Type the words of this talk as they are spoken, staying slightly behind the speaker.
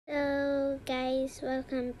guys,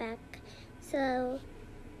 welcome back. So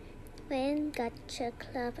we're in Gacha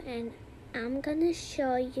Club and I'm gonna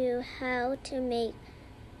show you how to make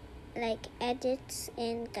edits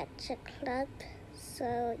in Gacha Club.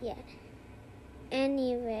 So yeah.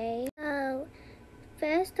 Anyway, so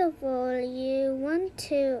first of all you want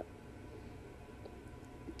to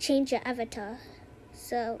change your avatar.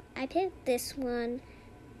 So I picked this one.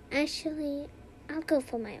 Actually, I'll go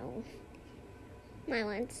for my own. My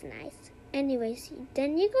one's nice. Anyways,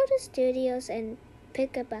 then you go to studios and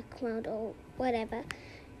pick a background or whatever.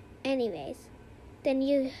 Anyways, then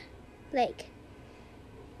you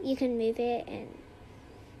can move it and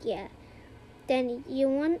yeah. Then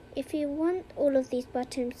if you want all of these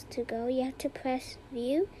buttons to go, you have to press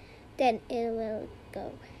view, then it will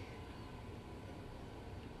go.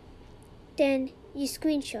 Then you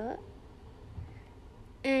screenshot.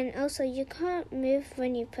 And also you can't move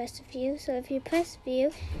when you press view. So if you press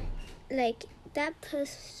view, that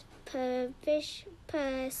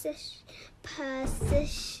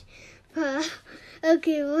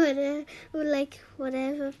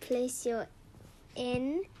whatever place you're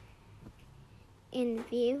in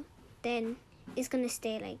view, then it's gonna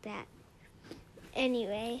stay like that.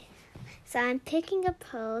 Anyway, so I'm picking a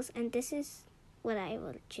pose and this is what I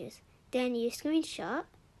will choose. Then you screenshot.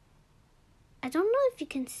 I don't know if you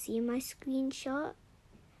can see my screenshot,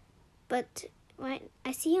 but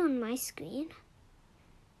I see on my screen.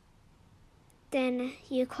 Then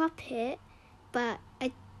you crop it, but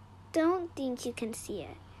I don't think you can see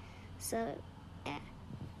it. So, yeah.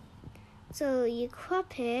 So you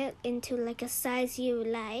crop it into a size you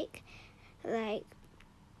like.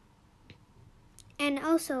 And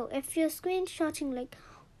also, if you're screenshotting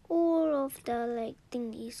all of the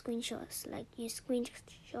thingy screenshots, you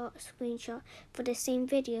screenshot for the same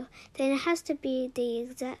video, then it has to be the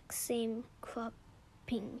exact same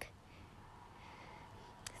cropping.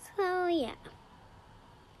 So yeah.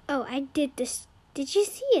 Oh, I did this. Did you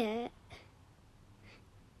see it?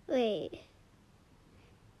 Wait.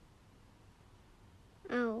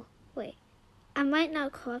 Oh, wait. Am I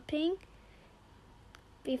not cropping?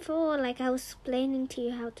 Before, I was explaining to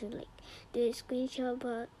you how to do a screenshot,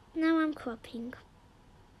 but now I'm cropping.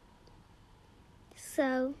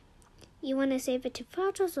 So, you want to save it to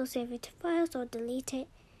photos or save it to files or delete it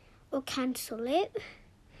or cancel it.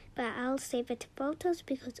 But I'll save it to photos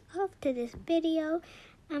because after this video,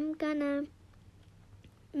 I'm gonna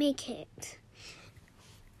make it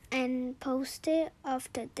and post it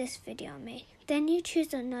after this video I made. Then you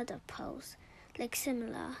choose another pose,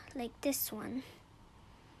 similar, like this one.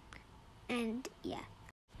 And yeah.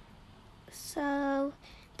 So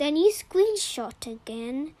then you screenshot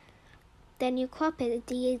again. Then you crop it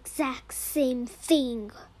the exact same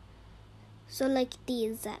thing. So the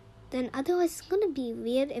exact. Then otherwise it's gonna be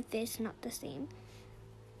weird if it's not the same.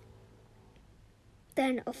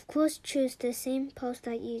 Then of course choose the same pose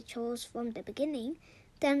that you chose from the beginning.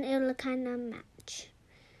 Then it'll kinda match.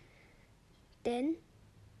 Then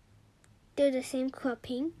do the same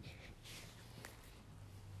cropping.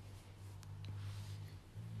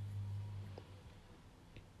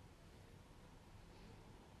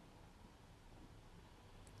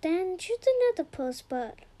 Then choose another pose,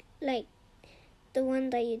 but the one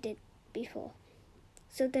that you did before.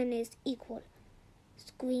 So then it's equal.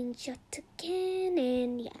 Screenshot again,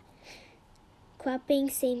 and yeah. Cropping,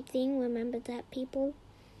 same thing. Remember that, people.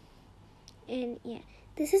 And yeah,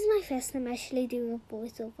 this is my first time actually doing a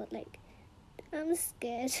voiceover. I'm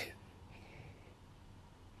scared.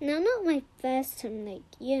 No, not my first time.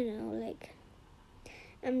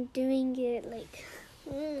 I'm doing it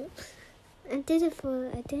I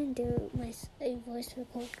didn't do a voice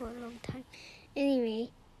record for a long time. Anyway,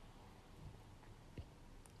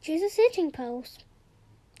 choose a sitting pose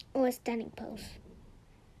or a standing pose.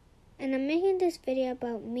 And I'm making this video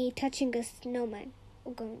about me touching a snowman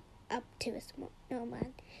or going up to a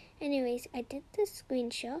snowman. Anyways, I did the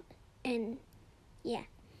screenshot and yeah.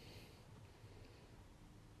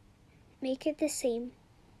 Make it the same.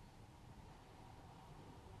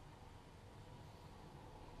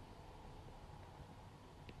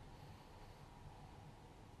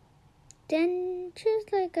 Then choose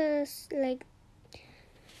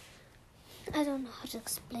I don't know how to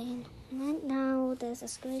explain. Right now there's a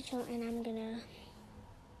screenshot and I'm gonna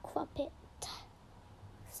crop it.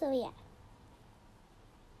 So yeah.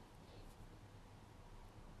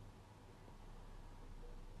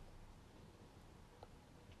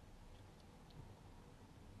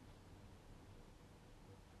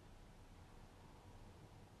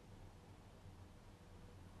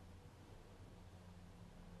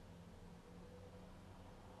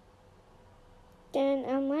 Then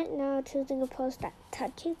I'm right now choosing a pose that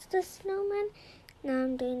touches the snowman. Now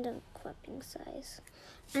I'm doing the clapping size.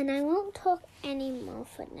 And I won't talk anymore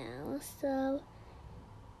for now. So,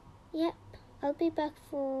 yep. I'll be back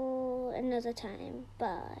for another time.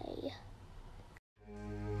 Bye.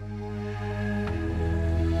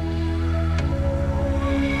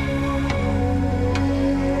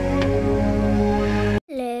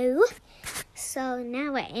 Hello. So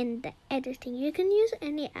now we're in the editing. You can use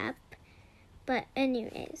any app. But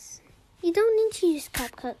anyways, you don't need to use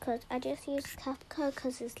CapCut because I just use CapCut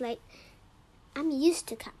because it's like, I'm used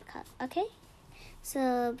to CapCut, okay?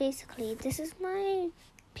 So basically, this is my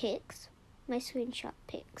pics, my screenshot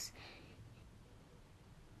pics.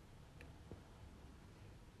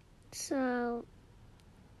 So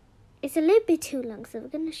it's a little bit too long, so we're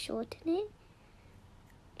going to shorten it.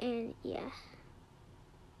 And yeah.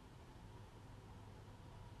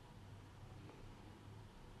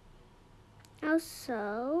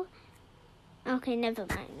 Also, okay, never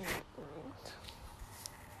mind.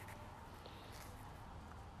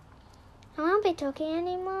 I won't be talking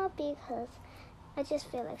anymore because I just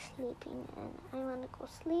feel like sleeping and I want to go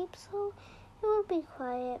sleep, so it will be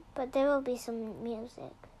quiet, but there will be some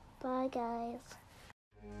music. Bye, guys.